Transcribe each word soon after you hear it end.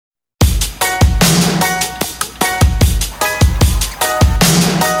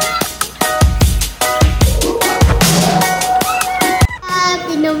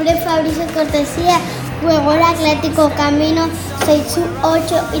Atlético Camino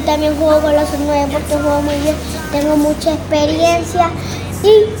 6-8 y también juego con los 9 porque juego muy bien, tengo mucha experiencia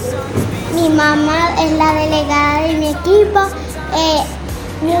y mi mamá es la delegada de mi equipo.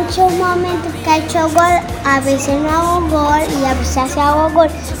 Muchos momentos que he hecho gol, a veces no hago gol y a veces hago gol.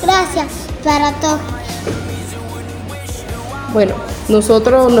 Gracias para todos. Bueno,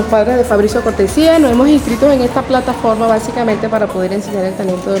 nosotros, los padres de Fabricio Cortesía, nos hemos inscrito en esta plataforma básicamente para poder enseñar el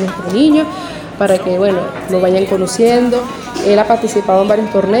talento de nuestros niños, para que, bueno, lo vayan conociendo. Él ha participado en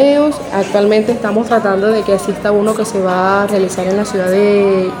varios torneos. Actualmente estamos tratando de que asista uno que se va a realizar en la ciudad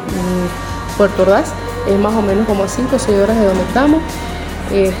de Puerto Ordaz. Es más o menos como a 5 o 6 horas de donde estamos.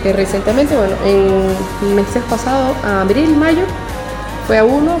 Recientemente, bueno, en meses pasados, abril, mayo, fue a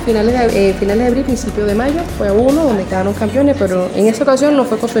uno, finales de abril, principio de mayo, fue a uno donde quedaron campeones, pero en esa ocasión no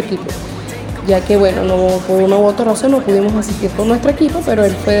fue con su equipo, ya que, bueno, por una u otra razón no pudimos asistir con nuestro equipo, pero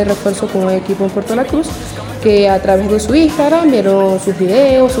él fue de refuerzo con un equipo en Puerto La Cruz, que a través de su Instagram vieron sus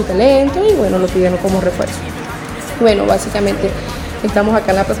videos, su talento y, bueno, lo pidieron como refuerzo. Bueno, básicamente estamos acá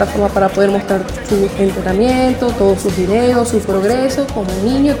en la plataforma para poder mostrar su entrenamiento, todos sus videos, su progreso. Como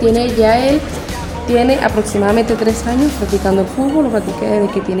niño tiene aproximadamente 3 años practicando el fútbol, lo practica desde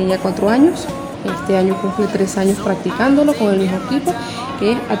que tiene ya 4 años. Este año cumple 3 años practicándolo con el mismo equipo,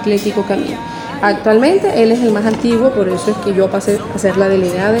 que es Atlético Camino. Actualmente él es el más antiguo, por eso es que yo pasé a ser la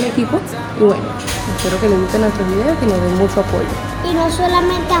delegada del equipo. Y bueno, espero que les gusten nuestros videos, que nos den mucho apoyo. Y no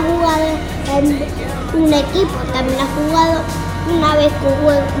solamente ha jugado en un equipo, también ha jugado una vez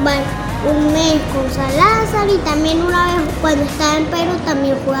un mes con Salazar y también una vez cuando estaba en Perú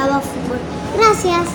también jugaba fútbol. Gracias.